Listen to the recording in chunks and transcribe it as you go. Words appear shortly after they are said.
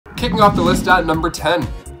Kicking off the list at number 10,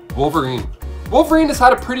 Wolverine. Wolverine has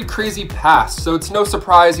had a pretty crazy past, so it's no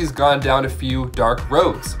surprise he's gone down a few dark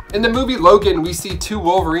roads. In the movie Logan, we see two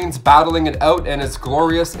Wolverines battling it out, and it's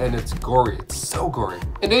glorious and it's gory. It's so gory.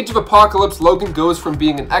 In Age of Apocalypse, Logan goes from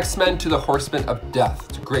being an X-Men to the Horsemen of Death.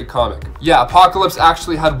 It's a great comic. Yeah, Apocalypse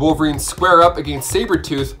actually had Wolverine square up against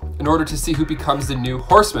Sabretooth in order to see who becomes the new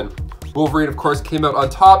Horseman. Wolverine, of course, came out on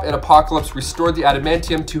top, and Apocalypse restored the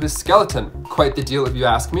adamantium to his skeleton. Quite the deal if you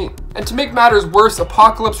ask me. And to make matters worse,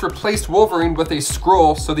 Apocalypse replaced Wolverine with a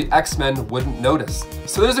scroll so the X-Men wouldn't notice.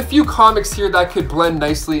 So there's a few comics here that could blend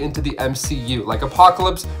nicely into the MCU, like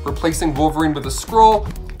Apocalypse replacing Wolverine with a scroll.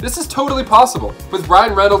 This is totally possible, with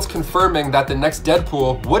Ryan Reynolds confirming that the next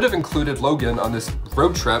Deadpool would have included Logan on this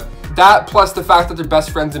road trip. That plus the fact that they're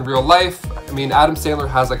best friends in real life. I mean, Adam Sandler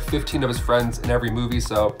has like 15 of his friends in every movie,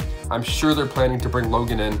 so I'm sure they're planning to bring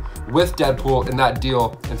Logan in with Deadpool in that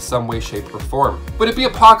deal in some way, shape, or form. Would it be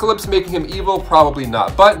Apocalypse making him evil? Probably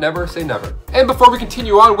not, but never say never. And before we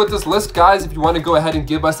continue on with this list, guys, if you want to go ahead and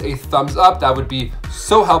give us a thumbs up, that would be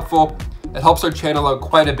so helpful. It helps our channel out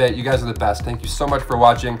quite a bit. You guys are the best. Thank you so much for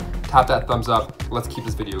watching. Tap that thumbs up. Let's keep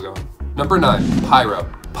this video going. Number 9, PYRO.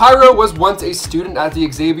 PYRO was once a student at the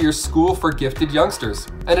Xavier School for Gifted Youngsters.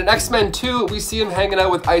 And in X-Men 2, we see him hanging out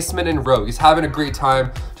with Iceman and Rogue. He's having a great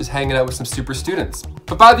time just hanging out with some super students.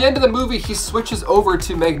 But by the end of the movie, he switches over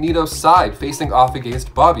to Magneto's side, facing off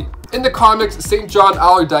against Bobby. In the comics, St. John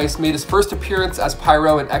Allardyce made his first appearance as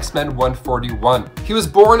PYRO in X-Men 141. He was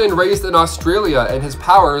born and raised in Australia, and his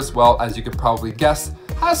powers, well, as you could probably guess,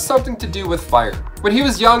 has something to do with fire. When he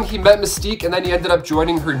was young, he met Mystique, and then he ended up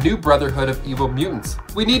joining her new brotherhood of evil mutants.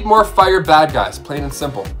 We need more fire bad guys, plain and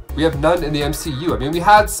simple. We have none in the MCU. I mean, we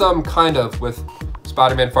had some kind of with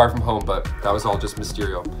Spider-Man Far From Home, but that was all just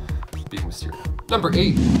Mysterio being Mysterio. Number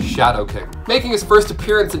 8, Shadow King. Making his first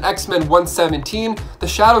appearance in X-Men 117, the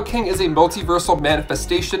Shadow King is a multiversal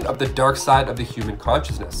manifestation of the dark side of the human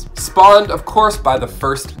consciousness. Spawned, of course, by the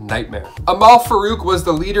first Nightmare. Amal Farouk was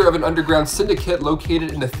the leader of an underground syndicate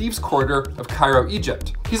located in the Thieves' Quarter of Cairo,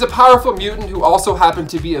 Egypt. He's a powerful mutant who also happened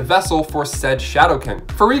to be a vessel for said Shadow King.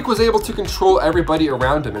 Farouk was able to control everybody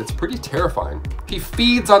around him, and it's pretty terrifying. He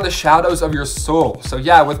feeds on the shadows of your soul. So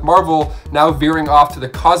yeah, with Marvel now veering off to the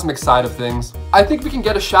cosmic side of things, I think we can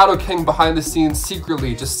get a Shadow King behind the scenes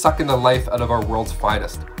secretly just sucking the life out of our world's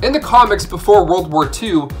finest. In the comics before World War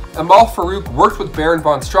II, Amal Farouk worked with Baron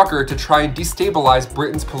von Strucker to try and destabilize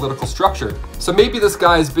Britain's political structure. So maybe this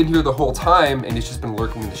guy's been here the whole time and he's just been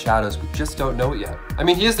lurking in the shadows. We just don't know it yet. I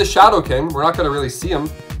mean, he is the Shadow King. We're not gonna really see him.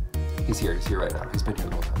 He's here right now. He's been here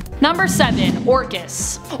the whole time. Number 7,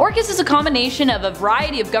 ORCHIS. ORCHIS is a combination of a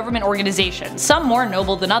variety of government organizations, some more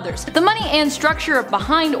noble than others. The money and structure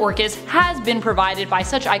behind ORCHIS has been provided by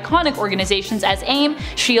such iconic organizations as AIM,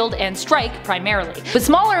 SHIELD, and STRYKE primarily, with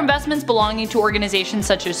smaller investments belonging to organizations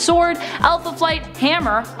such as SWORD, Alpha Flight,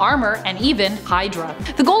 Hammer, Armor, and even Hydra.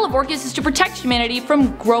 The goal of ORCHIS is to protect humanity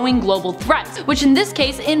from growing global threats, which in this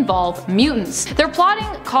case involve mutants. Their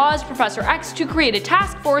plotting caused Professor X to create a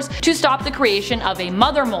task force to stop the creation of a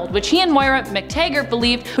mother mold, which he and Moira McTaggart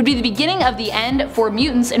believed would be the beginning of the end for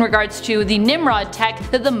mutants in regards to the Nimrod tech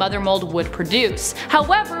that the mother mold would produce.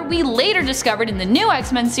 However, we later discovered in the new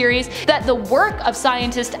X-Men series that the work of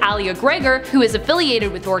scientist Alia Gregor, who is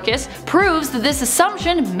affiliated with ORCHIS, proves that this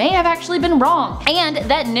assumption may have actually been wrong, and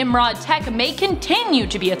that Nimrod tech may continue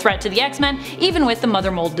to be a threat to the X-Men even with the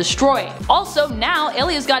mother mold destroyed. Also, now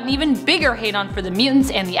Alia's got an even bigger hate on for the mutants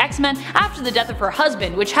and the X-Men after the death of her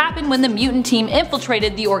husband, which happened when the mutant team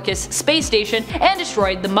infiltrated the ORCHIS space station and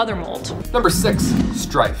destroyed the mother mold. Number 6,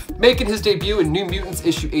 STRYFE. Making his debut in New Mutants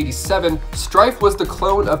issue 87, STRYFE was the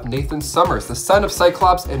clone of Nathan Summers, the son of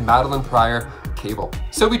Cyclops and Madeline Pryor, Cable.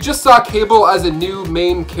 So we just saw Cable as a new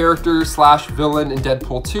main character slash villain in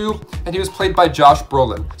Deadpool 2, and he was played by Josh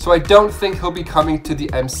Brolin. So I don't think he'll be coming to the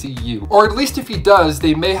MCU. Or at least if he does,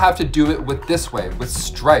 they may have to do it with this way, with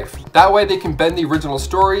STRYFE. That way they can bend the original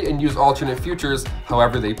story and use alternate futures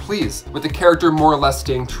however they please, with the character more or less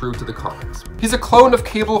staying true to the comics. He's a clone of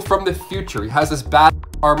Cable from the future. He has this bad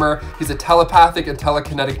armor, he's a telepathic and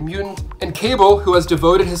telekinetic mutant, and Cable, who has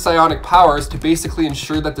devoted his psionic powers to basically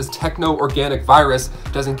ensure that this techno-organic virus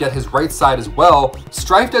doesn't get his right side as well,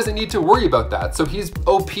 STRYFE doesn't need to worry about that, so he's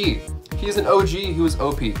OP. He's an OG who is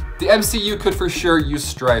OP. The MCU could for sure use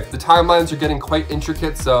STRYFE. The timelines are getting quite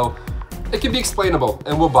intricate, so it can be explainable,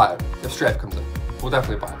 and we'll buy it if STRYFE comes in. We'll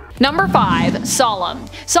definitely buy it. Number 5, SOLEM.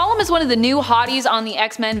 SOLEM is one of the new hotties on the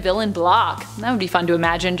X-Men villain block. That would be fun to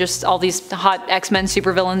imagine, just all these hot X-Men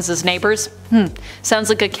supervillains as neighbors. Sounds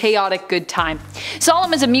like a chaotic good time.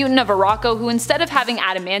 SOLEM is a mutant of Arakko who, instead of having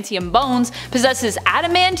adamantium bones, possesses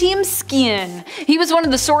adamantium skin. He was one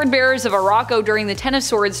of the sword bearers of Arakko during the Ten of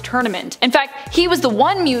Swords tournament. In fact, he was the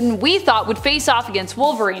one mutant we thought would face off against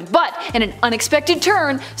Wolverine, but in an unexpected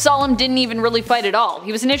turn, SOLEM didn't even really fight at all.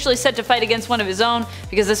 He was initially set to fight against one of his own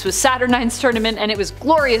because this was Saturnine's tournament and it was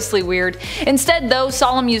gloriously weird. Instead though,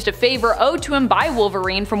 SOLEM used a favor owed to him by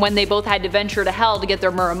Wolverine from when they both had to venture to Hell to get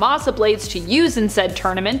their Muramasa blades to use in said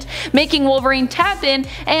tournament, making Wolverine tap in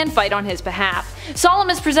and fight on his behalf. SOLEM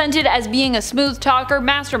is presented as being a smooth talker,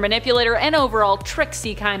 master manipulator, and overall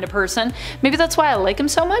tricksy kind of person. Maybe that's why I like him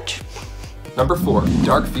so much? Number 4.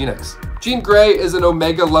 Dark Phoenix. Jean Grey is an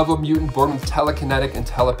Omega level mutant born with telekinetic and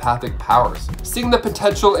telepathic powers. Seeing the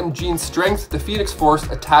potential in Jean's strength, the Phoenix Force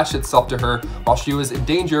attached itself to her while she was in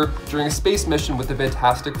danger during a space mission with the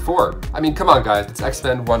Fantastic Four. I mean, come on guys, it's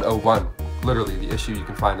X-Men 101. Literally, the issue you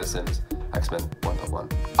can find this in is X-Men 101.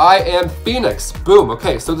 I am Phoenix. Boom.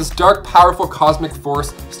 Okay, so this dark, powerful cosmic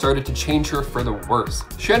force started to change her for the worse.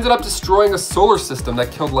 She ended up destroying a solar system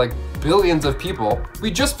that killed like billions of people. We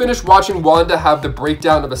just finished watching Wanda have the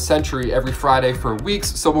breakdown of a century every Friday for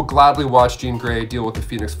weeks, so we'll gladly watch Jean Grey deal with the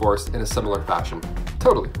Phoenix Force in a similar fashion.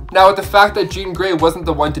 Totally. Now, with the fact that Jean Grey wasn't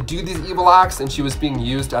the one to do these evil acts and she was being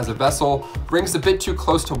used as a vessel, rings a bit too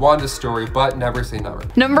close to Wanda's story, but never say never.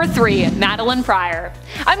 Number 3. Madeline Pryor.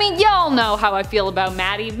 I mean, y'all know how I feel about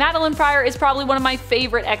Maddie. Madeline Pryor is probably one of my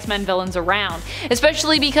favorite X-Men villains around,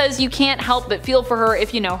 especially because you can't help but feel for her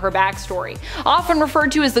if you know her backstory. Often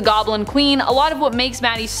referred to as the Goblin Queen, a lot of what makes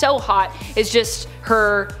Maddie so hot is just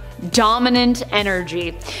her dominant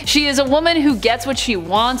energy. She is a woman who gets what she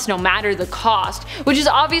wants no matter the cost, which has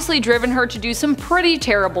obviously driven her to do some pretty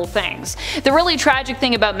terrible things. The really tragic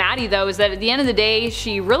thing about Maddie though is that at the end of the day,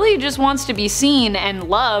 she really just wants to be seen and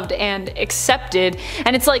loved and accepted,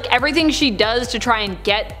 and it's like everything she does to try and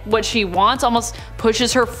get what she wants almost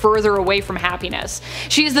pushes her further away from happiness.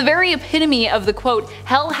 She is the very epitome of the quote,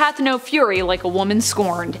 "Hell hath no fury like a woman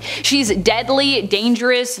scorned." She's deadly,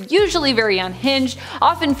 dangerous, usually very unhinged,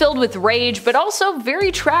 often filled with rage, but also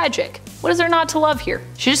very tragic. What is there not to love here?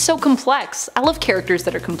 She's just so complex. I love characters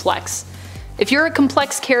that are complex. If you're a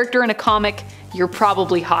complex character in a comic, you're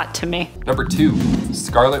probably hot to me. Number 2.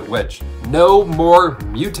 Scarlet Witch. No more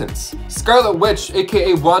mutants. Scarlet Witch,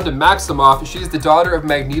 aka Wanda Maximoff, she's the daughter of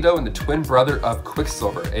Magneto and the twin brother of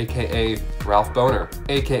Quicksilver, aka Ralph Boner,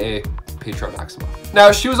 aka PYRO Maximoff.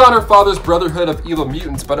 Now, she was on her father's Brotherhood of Evil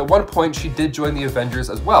Mutants, but at one point she did join the Avengers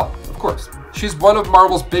as well, of course. She's one of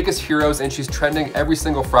Marvel's biggest heroes and she's trending every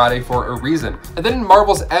single Friday for a reason. And then in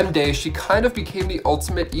Marvel's M Day, she kind of became the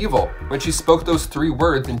ultimate evil when she spoke those 3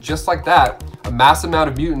 words, and just like that, a mass amount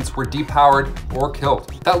of mutants were depowered or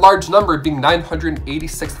killed. That large number being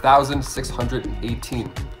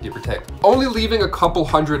 986,618, give or take. Only leaving a couple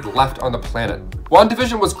hundred left on the planet.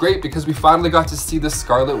 WandaVision was great because we finally got to see this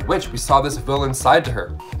Scarlet Witch. We saw this villain side to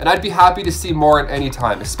her. And I'd be happy to see more at any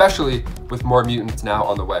time, especially with more mutants now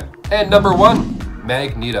on the way. And number 1,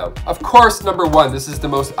 Magneto. Of course, number 1, this is the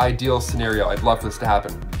most ideal scenario. I'd love this to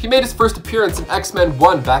happen. He made his first appearance in X-Men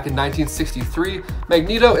 1 back in 1963.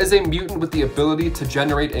 Magneto is a mutant with the ability to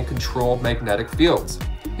generate and control magnetic fields.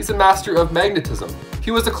 He's a master of magnetism. He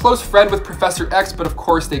was a close friend with Professor X, but of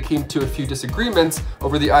course they came to a few disagreements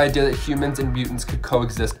over the idea that humans and mutants could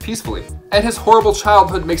coexist peacefully. And his horrible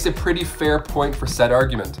childhood makes a pretty fair point for said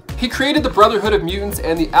argument. He created the Brotherhood of Mutants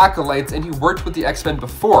and the Acolytes, and he worked with the X-Men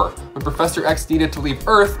before. When Professor X needed to leave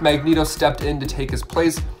Earth, Magneto stepped in to take his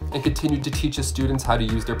place and continued to teach his students how to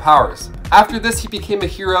use their powers. After this, he became a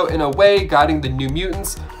hero in a way, guiding the New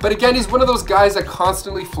Mutants, but again, he's one of those guys that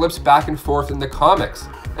constantly flips back and forth in the comics.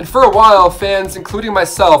 And for a while, fans, including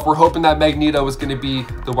myself, were hoping that Magneto was going to be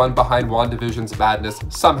the one behind WandaVision's madness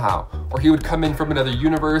somehow, or he would come in from another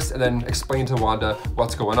universe and then explain to Wanda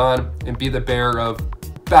what's going on and be the bearer of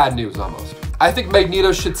bad news almost. I think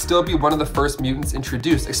Magneto should still be one of the first mutants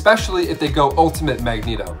introduced, especially if they go Ultimate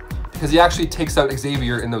Magneto, because he actually takes out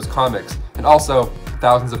Xavier in those comics, and also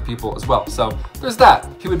thousands of people as well. So there's that.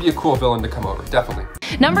 He would be a cool villain to come over, definitely.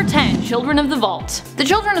 Number 10. Children of the Vault. The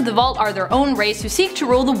Children of the Vault are their own race who seek to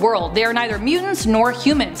rule the world. They are neither mutants nor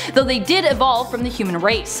humans, though they did evolve from the human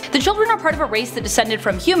race. The children are part of a race that descended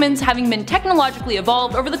from humans, having been technologically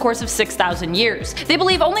evolved over the course of 6,000 years. They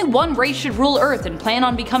believe only one race should rule Earth and plan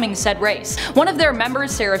on becoming said race. One of their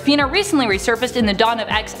members, Seraphina, recently resurfaced in the Dawn of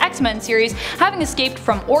X-Men series, having escaped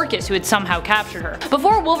from ORCHIS, who had somehow captured her.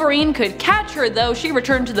 Before Wolverine could catch her though, she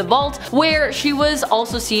returned to the Vault, where she was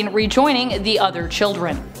also seen rejoining the other children.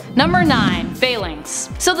 Number 9. Phalanx.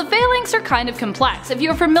 So the Phalanx are kind of complex. If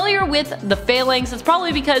you are familiar with the Phalanx, it's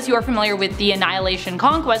probably because you are familiar with the Annihilation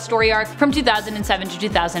Conquest story arc from 2007 to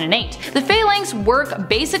 2008. The Phalanx work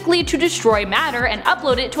basically to destroy matter and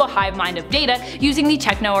upload it to a hive mind of data using the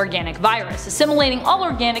techno-organic virus, assimilating all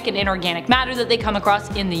organic and inorganic matter that they come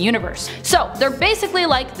across in the universe. So they're basically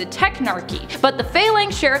like the Technarchy, but the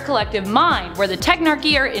Phalanx share a collective mind, where the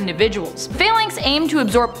Technarchy are individuals. Phalanx aim to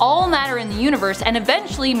absorb all matter in the universe and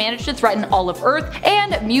eventually manage to threaten all of Earth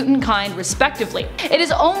and mutant kind respectively. It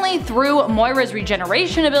is only through Moira's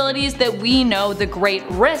regeneration abilities that we know the great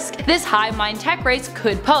risk this hive mind tech race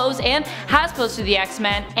could pose, and has posed to the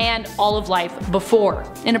X-Men and all of life before,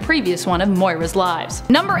 in a previous one of Moira's lives.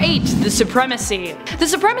 Number 8. The Supremacy. The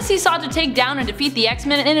Supremacy sought to take down and defeat the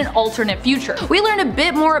X-Men in an alternate future. We learned a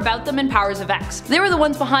bit more about them in Powers of X. They were the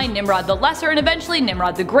ones behind Nimrod the Lesser and eventually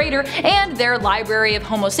Nimrod the Greater, and their library of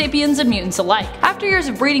Homo sapiens and mutants alike. After years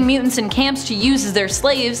of breeding mutants in camps to use as their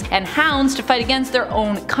slaves and hounds to fight against their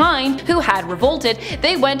own kind who had revolted,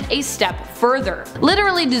 they went a step further,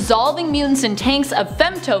 literally dissolving mutants in tanks of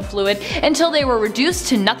femto fluid until they were reduced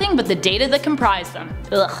to nothing but the data that comprised them.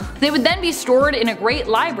 Ugh. They would then be stored in a great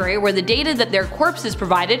library where the data that their corpses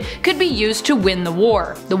provided could be used to win the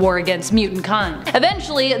war against mutant kind.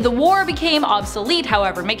 Eventually, the war became obsolete,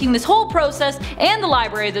 however, making this whole process and the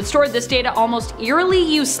library that stored this data almost eerily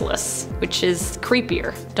useless, which is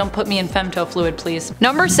creepier. Don't put me in femto fluid, please.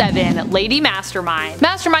 Number 7. Lady Mastermind.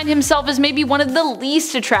 Mastermind himself is maybe one of the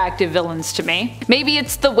least attractive villains to me. Maybe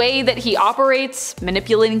it's the way that he operates,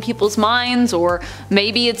 manipulating people's minds, or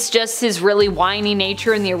maybe it's just his really whiny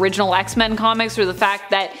nature in the original X-Men comics, or the fact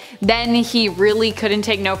that then he really couldn't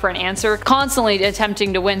take no for an answer, constantly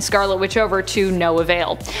attempting to win Scarlet Witch over to no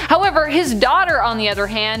avail. However, his daughter on the other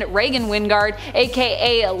hand, Reagan Wingard,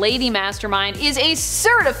 aka Lady Mastermind, is a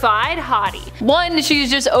certified hottie. 1, she's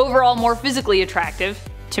just overall more physically attractive,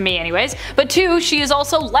 to me anyways, but 2, she is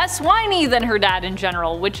also less whiny than her dad in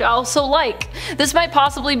general, which I also like. This might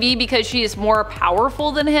possibly be because she is more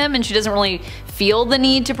powerful than him and she doesn't really feel the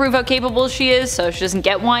need to prove how capable she is, so she doesn't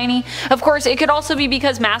get whiny. Of course, it could also be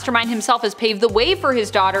because Mastermind himself has paved the way for his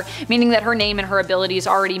daughter, meaning that her name and her abilities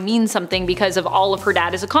already mean something because of all of her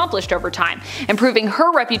dad has accomplished over time, improving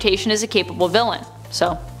her reputation as a capable villain.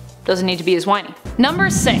 So doesn't need to be as whiny.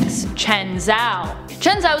 Number 6. Chen Zhao.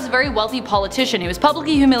 Chen Zhao is a very wealthy politician who was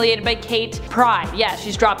publicly humiliated by Kate Pride. Yeah,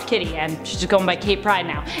 she's dropped Kitty and she's just going by Kate Pride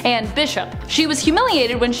now. And Bishop. She was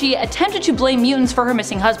humiliated when she attempted to blame mutants for her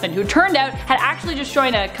missing husband, who turned out had actually just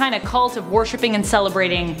joined a kind of cult of worshipping and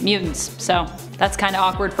celebrating mutants. So that's kind of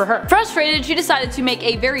awkward for her. Frustrated, she decided to make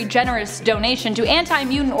a very generous donation to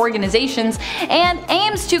anti-mutant organizations and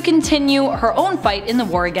aims to continue her own fight in the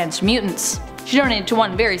war against mutants. She donated to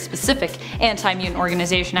one very specific anti-mutant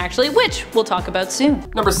organization actually, which we'll talk about soon.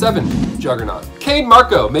 Number 7. Juggernaut. Kane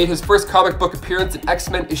Marco made his first comic book appearance in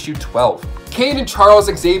X-Men issue 12. Kane and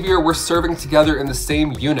Charles Xavier were serving together in the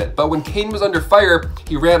same unit, but when Kane was under fire,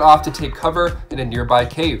 he ran off to take cover in a nearby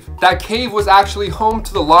cave. That cave was actually home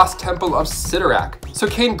to the lost temple of Sidorak. So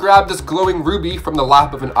Kane grabbed this glowing ruby from the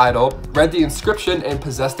lap of an idol, read the inscription, and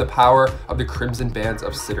possessed the power of the Crimson Bands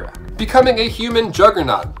of Sidorak, becoming a human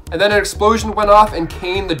Juggernaut. And then an explosion went off and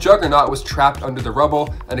Kane the Juggernaut was trapped under the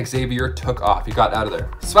rubble and Xavier took off. He got out of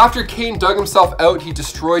there. So after Kane dug himself out, he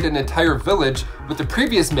destroyed an entire village, with the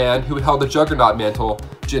previous man who had held the Juggernaut mantle,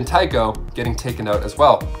 Jin Taiko, getting taken out as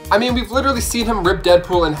well. I mean, we've literally seen him rip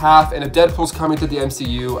Deadpool in half, and if Deadpool's coming to the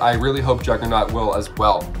MCU, I really hope Juggernaut will as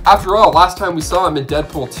well. After all, last time we saw him in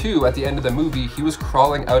Deadpool 2 at the end of the movie, he was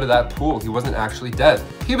crawling out of that pool. He wasn't actually dead.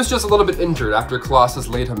 He was just a little bit injured after Colossus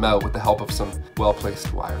laid him out with the help of some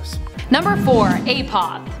well-placed wires. Number 4.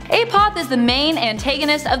 Apoth. Apoth is the main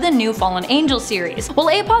antagonist of the new Fallen Angel series. While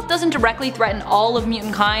Apoth doesn't directly threaten all of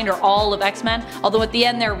mutant kind or all of X-Men, although at the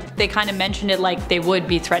end they kind of mentioned it like they would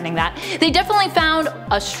be threatening that, they definitely found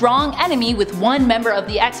a strong enemy with one member of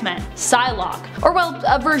the X-Men, Psylocke. Or well,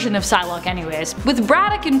 a version of Psylocke anyways. With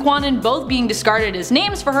Braddock and Quanon both being discarded as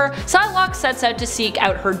names for her, Psylocke sets out to seek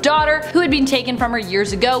out her daughter, who had been taken from her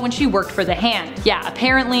years ago when she worked for the Hand. Yeah,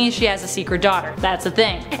 apparently she has a secret daughter. That's a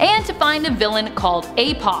thing. And to find a villain called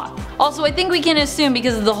Apoth. Also, I think we can assume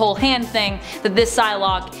because of the whole Hand thing that this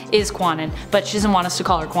Psylocke is Quanon, but she doesn't want us to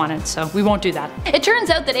call her Quanon, so we won't do that. It turns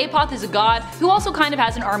out that Apoth is a god who also kind of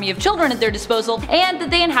has an army of children at their disposal, and that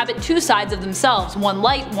they inhabit two sides of themselves, one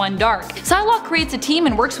light, one dark. Psylocke creates a team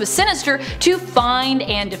and works with Sinister to find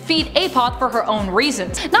and defeat Apoth for her own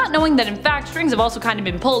reasons, not knowing that in fact strings have also kind of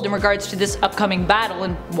been pulled in regards to this upcoming battle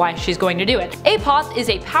and why she's going to do it. Apoth is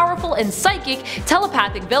a powerful and psychic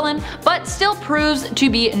telepathic villain, but still proves to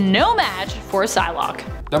be no match for Psylocke.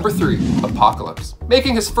 Number 3. Apocalypse.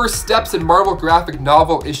 Making his first steps in Marvel graphic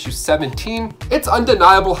novel issue 17, it's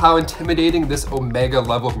undeniable how intimidating this Omega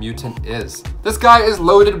level mutant is. This guy is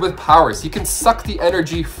loaded with powers. He can suck the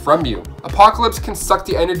energy from you. Apocalypse can suck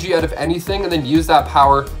the energy out of anything and then use that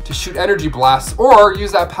power to shoot energy blasts, or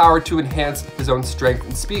use that power to enhance his own strength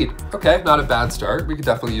and speed. Okay, not a bad start. We could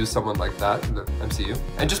definitely use someone like that in the MCU.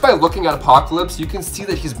 And just by looking at Apocalypse, you can see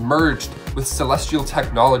that he's merged with celestial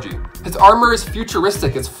technology. His armor is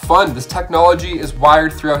futuristic, it's fun. This technology is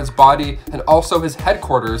wired throughout his body and also his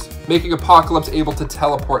headquarters, making Apocalypse able to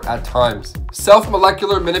teleport at times.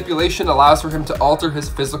 Self-molecular manipulation allows for him to alter his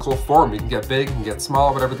physical form. He can get big, he can get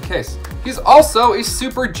small, whatever the case. He's also a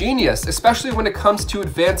super genius, especially when it comes to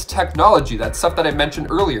advanced technology, that stuff that I mentioned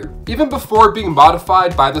earlier. Even before being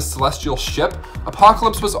modified by the celestial ship,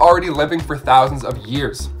 Apocalypse was already living for thousands of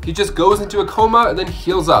years. He just goes into a coma and then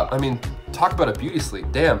heals up. I mean, talk about a beauty sleep,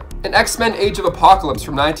 damn. In X-Men Age of Apocalypse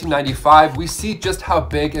from 1995, we see just how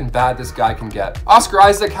big and bad this guy can get. Oscar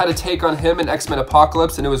Isaac had a take on him in X-Men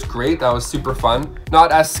Apocalypse and it was great, that was super fun.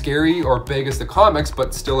 Not as scary or big as the comics,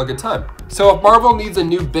 but still a good time. So if Marvel needs a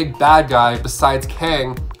new big bad guy besides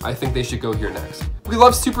Kang, I think they should go here next. We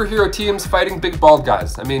love superhero teams fighting big bald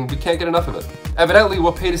guys. I mean, we can't get enough of it. Evidently,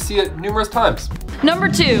 we'll pay to see it numerous times. Number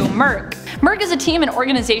 2, Merc. Merc is a team and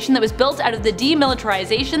organization that was built out of the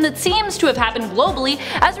demilitarization that seems to have happened globally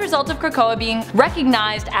as a result of Krakoa being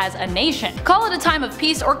recognized as a nation. Call it a time of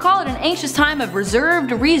peace or call it an anxious time of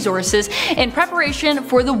reserved resources in preparation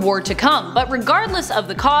for the war to come. But regardless of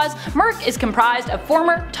the cause, Merc is comprised of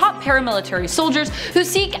former top paramilitary soldiers who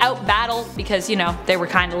seek out battle because, you know, they were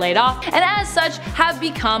kinda laid off, and as such have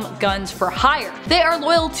become guns for hire. They are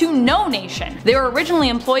loyal to no nation. They were originally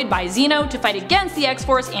employed by Xeno to fight against the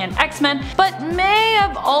X-Force and X-Men, but may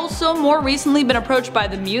have also more recently been approached by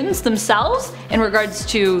the mutants themselves in regards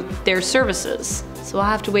to their services. So we'll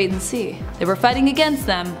have to wait and see. They were fighting against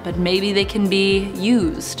them, but maybe they can be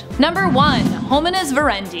used. Number 1, Hominis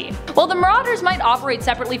Verendi. While the Marauders might operate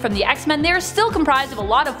separately from the X-Men, they are still comprised of a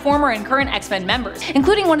lot of former and current X-Men members,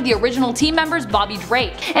 including one of the original team members, Bobby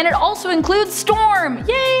Drake. And it also includes Storm!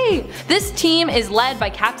 Yay! This team is led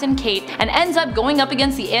by Captain Kate and ends up going up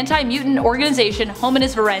against the anti-mutant organization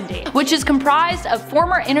Hominis Verendi, which is comprised of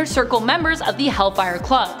former Inner Circle members of the Hellfire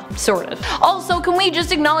Club. Sort of. Also, can we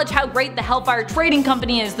just acknowledge how great the Hellfire Trading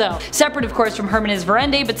Company is though? Separate of course from Hominis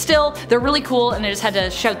Verendi, but still, they're really cool and I just had to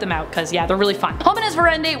shout them out because yeah, they're really fun. Hominis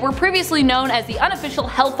Verendi were previously known as the unofficial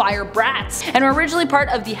Hellfire Brats and were originally part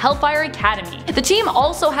of the Hellfire Academy. The team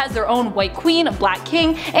also has their own White Queen, Black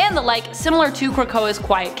King, and the like, similar to Krakoa's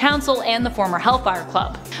Quiet Council and the former Hellfire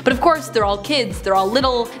Club. But of course, they're all kids, they're all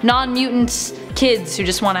little non-mutant kids who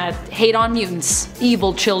just want to hate on mutants.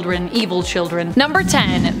 Evil children, evil children. Number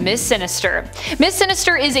 10, Miss Sinister. Miss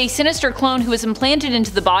Sinister is a Sinister clone who was implanted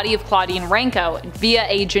into the body of Claudine Renko via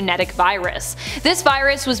a genetic virus. This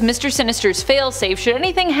virus was Mr. Sinister's failsafe should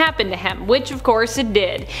anything happen to him, which of course it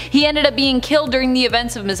did. He ended up being killed during the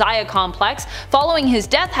events of Messiah Complex. Following his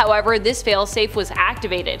death, however, this failsafe was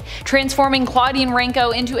activated, transforming Claudine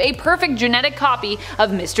Renko into a perfect genetic copy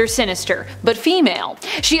of Mr. Sinister, but female.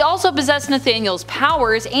 She also possessed Nathaniel's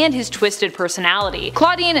powers and his twisted personality.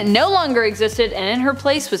 Claudine no longer existed and in her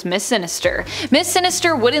place was Miss Sinister. Miss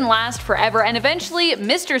Sinister wouldn't last forever and eventually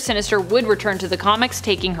Mr. Sinister would return to the comics,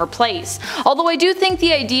 taking her place. Although I do think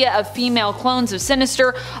the idea of female clones of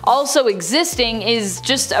Sinister also existing is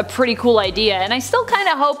just a pretty cool idea, and I still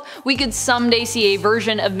kinda hope we could someday see a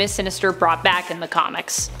version of Miss Sinister brought back in the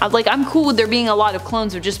comics. I'm cool with there being a lot of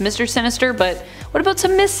clones of just Mr. Sinister, but what about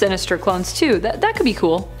some Miss Sinister clones too? That could be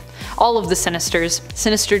cool. All of the Sinisters.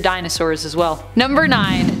 Sinister dinosaurs as well. Number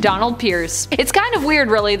 9, Donald Pierce. It's kind of weird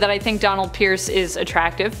really that I think Donald Pierce is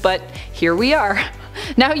attractive, but here we are.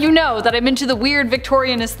 Now you know that I'm into the weird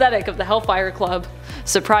Victorian aesthetic of the Hellfire Club.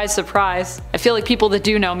 Surprise, surprise. I feel like people that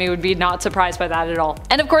do know me would be not surprised by that at all.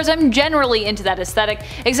 And of course I'm generally into that aesthetic,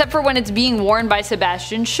 except for when it's being worn by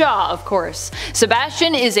Sebastian Shaw, of course.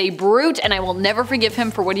 Sebastian is a brute and I will never forgive him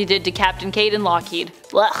for what he did to Captain Kate and Lockheed.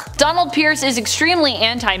 Ugh. Donald Pierce is extremely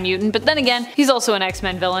anti-mutant, but then again, he's also an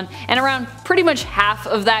X-Men villain, and around pretty much half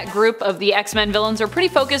of that group of the X-Men villains are pretty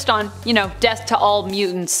focused on, you know, death to all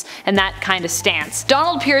mutants and that kind of stance.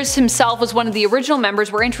 Donald Pierce himself was one of the original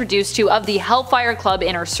members we're introduced to of the Hellfire Club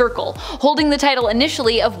Inner Circle, holding the title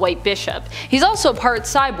initially of White Bishop. He's also part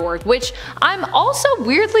cyborg, which I'm also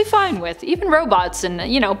weirdly fine with. Even robots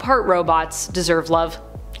and, you know, part robots deserve love.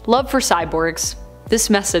 Love for cyborgs. This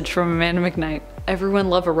message from Amanda McKnight. everyone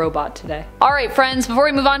love a robot today. Alright friends, before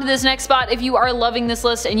we move on to this next spot, if you are loving this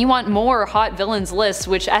list and you want more hot villains lists,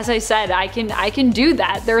 which as I said, I can do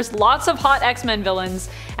that. There's lots of hot X-Men villains,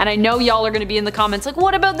 and I know y'all are gonna be in the comments like,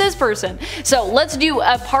 what about this person? So let's do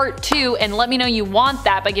a part 2 and let me know you want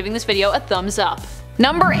that by giving this video a thumbs up.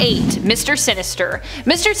 Number 8. Mr. Sinister.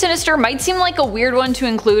 Mr. Sinister might seem like a weird one to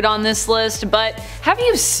include on this list, but have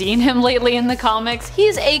you seen him lately in the comics?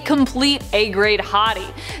 He's a complete A-grade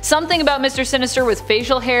hottie. Something about Mr. Sinister with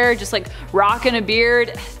facial hair, just like rocking a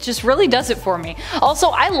beard, just really does it for me. Also,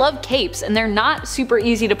 I love capes, and they're not super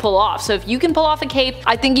easy to pull off, so if you can pull off a cape,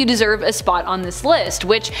 I think you deserve a spot on this list,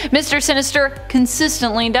 which Mr. Sinister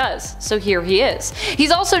consistently does, so here he is.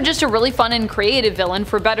 He's also just a really fun and creative villain,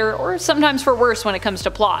 for better or sometimes for worse when it comes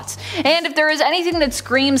to plots. And if there is anything that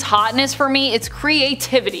screams hotness for me, it's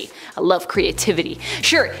creativity. I love creativity.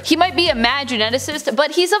 Sure, he might be a mad geneticist,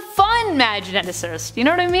 but he's a fun mad geneticist, you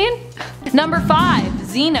know what I mean? Number 5.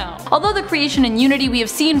 Xeno. Although the creation and unity we have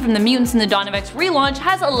seen from the mutants in the Dawn of X relaunch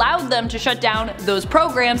has allowed them to shut down those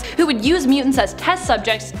programs who would use mutants as test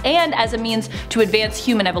subjects and as a means to advance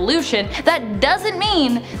human evolution, that doesn't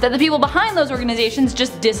mean that the people behind those organizations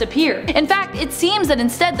just disappear. In fact, it seems that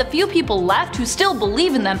instead the few people left who still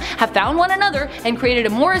believe in them have found one another and created a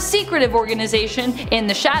more secretive organization in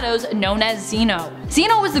the shadows known as Xeno.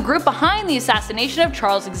 Xeno was the group behind the assassination of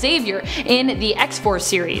Charles Xavier in the X-Force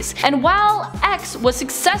series, and while X was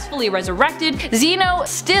successfully resurrected, Xeno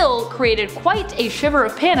still created quite a shiver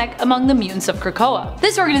of panic among the mutants of Krakoa.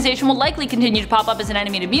 This organization will likely continue to pop up as an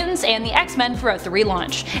enemy to mutants and the X-Men throughout the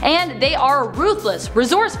relaunch, and they are ruthless,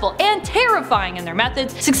 resourceful, and terrifying in their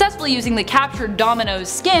methods, successfully using the captured Domino's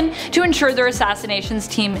skin to ensure their assassination's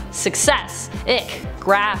team success. Ick.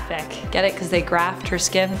 Graphic. Get it? Because they graphed her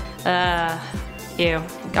skin? Ew.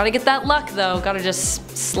 Gotta get that luck though, gotta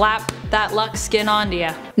just slap that luck skin onto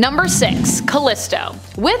ya. Number 6. Callisto.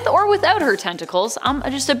 With or without her tentacles, I'm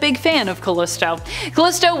just a big fan of Callisto.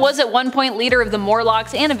 Callisto was at one point leader of the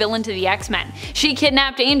Morlocks and a villain to the X-Men. She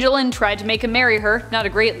kidnapped Angel and tried to make him marry her, not a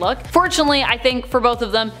great look. Fortunately, I think for both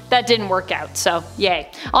of them, that didn't work out, so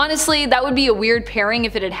yay. Honestly, that would be a weird pairing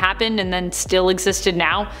if it had happened and then still existed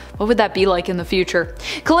now. What would that be like in the future?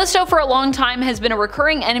 Callisto for a long time has been a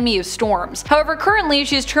recurring enemy of Storm's. However, currently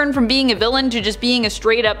she's turned from being a villain to just being a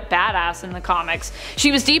straight up badass in the comics.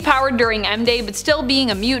 She was depowered during M-Day, but still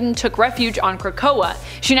being a mutant took refuge on Krakoa.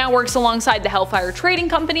 She now works alongside the Hellfire Trading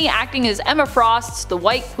Company, acting as Emma Frost's, the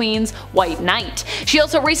White Queen's, White Knight. She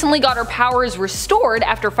also recently got her powers restored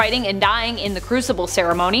after fighting and dying in the Crucible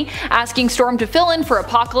ceremony, asking Storm to fill in for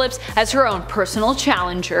Apocalypse as her own personal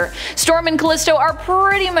challenger. Storm and Callisto are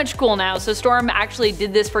pretty much cool now, so Storm actually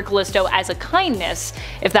did this for Callisto as a kindness,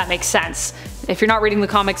 if that makes sense. If you're not reading the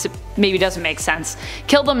comics, it maybe doesn't make sense.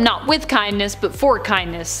 Kill them not with kindness, but for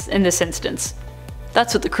kindness in this instance.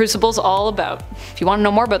 That's what the Crucible's all about. If you want to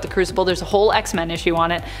know more about the Crucible, there's a whole X-Men issue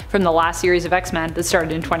on it from the last series of X-Men that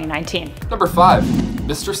started in 2019. Number 5.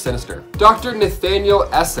 Mr. Sinister. Dr. Nathaniel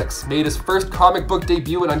Essex made his first comic book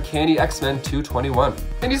debut in Uncanny X-Men 221.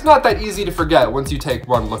 And he's not that easy to forget once you take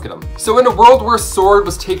one look at him. So in a world where SWORD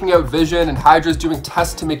was taking out Vision and Hydra's doing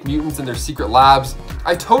tests to make mutants in their secret labs,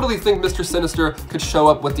 I totally think Mr. Sinister could show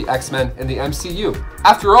up with the X-Men in the MCU.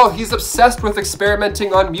 After all, he's obsessed with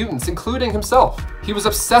experimenting on mutants, including himself. He was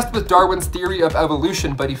obsessed with Darwin's theory of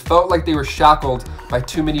evolution, but he felt like they were shackled by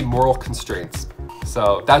too many moral constraints.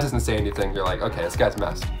 So that doesn't say anything. You're like, okay, this guy's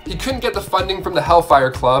messed. He couldn't get the funding from the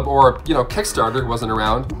Hellfire Club or, Kickstarter, who wasn't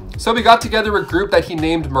around. So he got together a group that he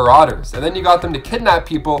named Marauders, and then he got them to kidnap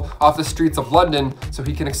people off the streets of London so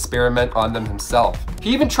he can experiment on them himself.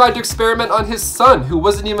 He even tried to experiment on his son, who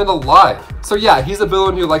wasn't even alive. So yeah, he's a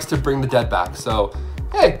villain who likes to bring the dead back, so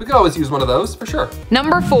hey, we could always use one of those, for sure.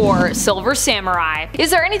 Number 4. Silver Samurai.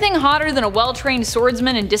 Is there anything hotter than a well-trained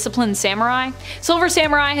swordsman and disciplined samurai? Silver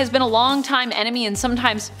Samurai has been a long-time enemy and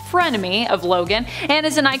sometimes frenemy of Logan, and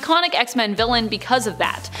is an iconic X-Men villain because of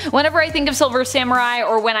that. Whenever I think of Silver Samurai,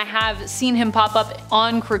 or when I have seen him pop up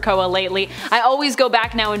on Krakoa lately, I always go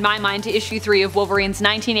back now in my mind to issue 3 of Wolverine's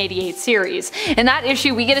 1988 series. In that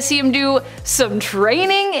issue, we get to see him do some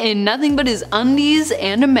training in nothing but his undies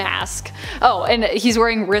and a mask. Oh, and he's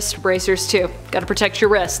wearing wrist bracers too. Gotta protect your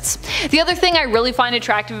wrists. The other thing I really find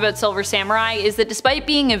attractive about Silver Samurai is that despite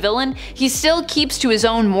being a villain, he still keeps to his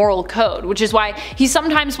own moral code, which is why he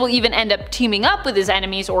sometimes will even end up teaming up with his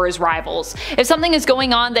enemies or his rivals. If something is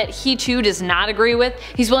going on that he too does not agree with,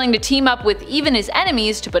 he's willing to team up with even his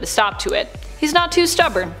enemies to put a stop to it. He's not too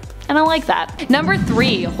stubborn. and I like that. Number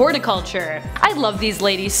 3. Horticulture. I love these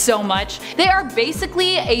ladies so much. They are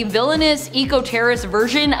basically a villainous eco-terrorist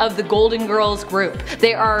version of the Golden Girls group.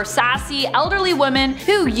 They are sassy, elderly women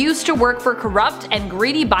who used to work for corrupt and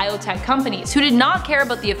greedy biotech companies who did not care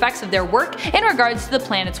about the effects of their work in regards to the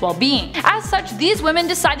planet's well-being. As such, these women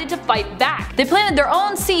decided to fight back. They planted their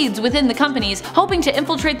own seeds within the companies, hoping to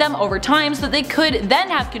infiltrate them over time so that they could then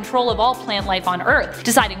have control of all plant life on Earth,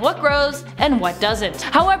 deciding what grows and what doesn't.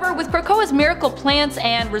 However, with Krakoa's miracle plants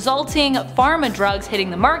and resulting pharma drugs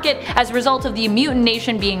hitting the market as a result of the mutant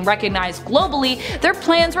nation being recognized globally, their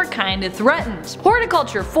plans were kind of threatened.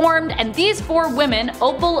 Horticulture formed, and these 4 women,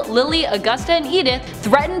 Opal, Lily, Augusta, and Edith,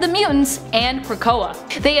 threatened the mutants and Krakoa.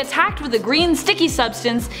 They attacked with a green sticky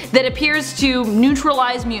substance that appears to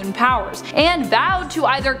neutralize mutant powers, and vowed to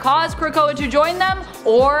either cause Krakoa to join them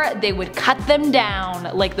or they would cut them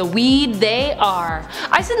down like the weed they are.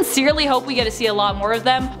 I sincerely hope we get to see a lot more of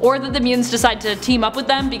them, or that the mutants decide to team up with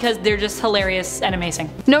them because they're just hilarious and amazing.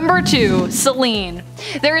 Number 2. Selene.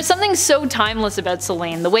 There is something so timeless about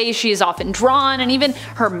Selene, the way she is often drawn, and even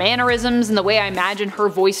her mannerisms and the way I imagine her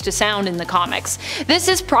voice to sound in the comics. This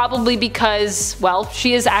is probably because, well,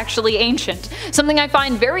 she is actually ancient. Something I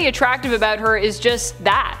find very attractive about her is just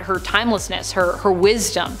that, her timelessness, her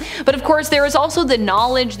wisdom. But of course there is also the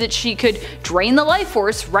knowledge that she could drain the life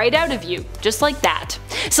force right out of you, just like that.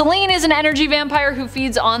 Selene is an energy vampire who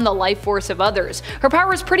feeds on the life force of others. Her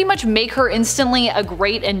powers pretty much make her instantly a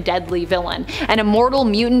great and deadly villain. An immortal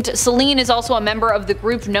mutant, Selene is also a member of the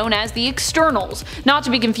group known as the Externals, not to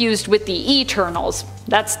be confused with the Eternals.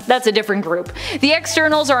 That's a different group. The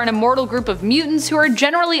Externals are an immortal group of mutants who are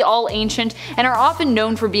generally all ancient and are often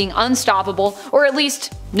known for being unstoppable, or at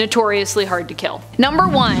least notoriously hard to kill. Number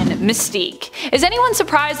 1. Mystique. Is anyone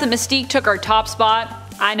surprised that Mystique took our top spot?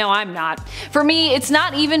 I know I'm not. For me, it's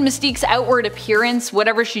not even Mystique's outward appearance,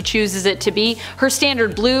 whatever she chooses it to be, her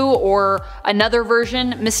standard blue or another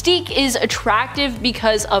version. Mystique is attractive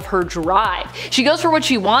because of her drive. She goes for what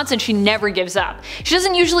she wants and she never gives up. She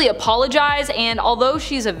doesn't usually apologize, and although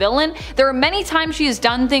she's a villain, there are many times she has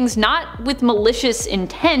done things not with malicious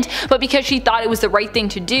intent, but because she thought it was the right thing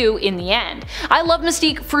to do in the end. I love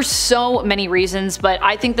Mystique for so many reasons, but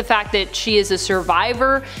I think the fact that she is a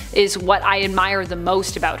survivor is what I admire the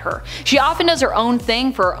most about her. She often does her own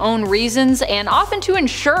thing for her own reasons, and often to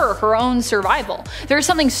ensure her own survival. There's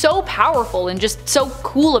something so powerful and just so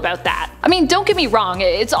cool about that. I mean, don't get me wrong,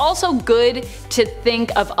 it's also good to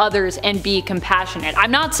think of others and be compassionate.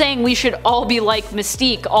 I'm not saying we should all be like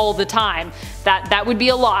Mystique all the time. That would be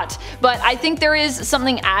a lot, but I think there is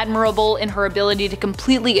something admirable in her ability to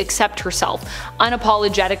completely accept herself,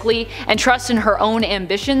 unapologetically, and trust in her own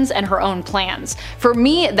ambitions and her own plans. For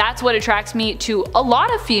me, that's what attracts me to a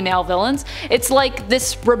lot of female villains. It's like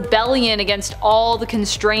this rebellion against all the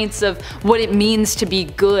constraints of what it means to be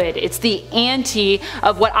good. It's the anti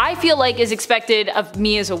of what I feel like is expected of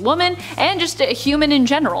me as a woman and just a human in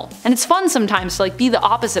general. And it's fun sometimes to like be the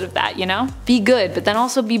opposite of that, you know? Be good, but then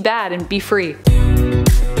also be bad and be free.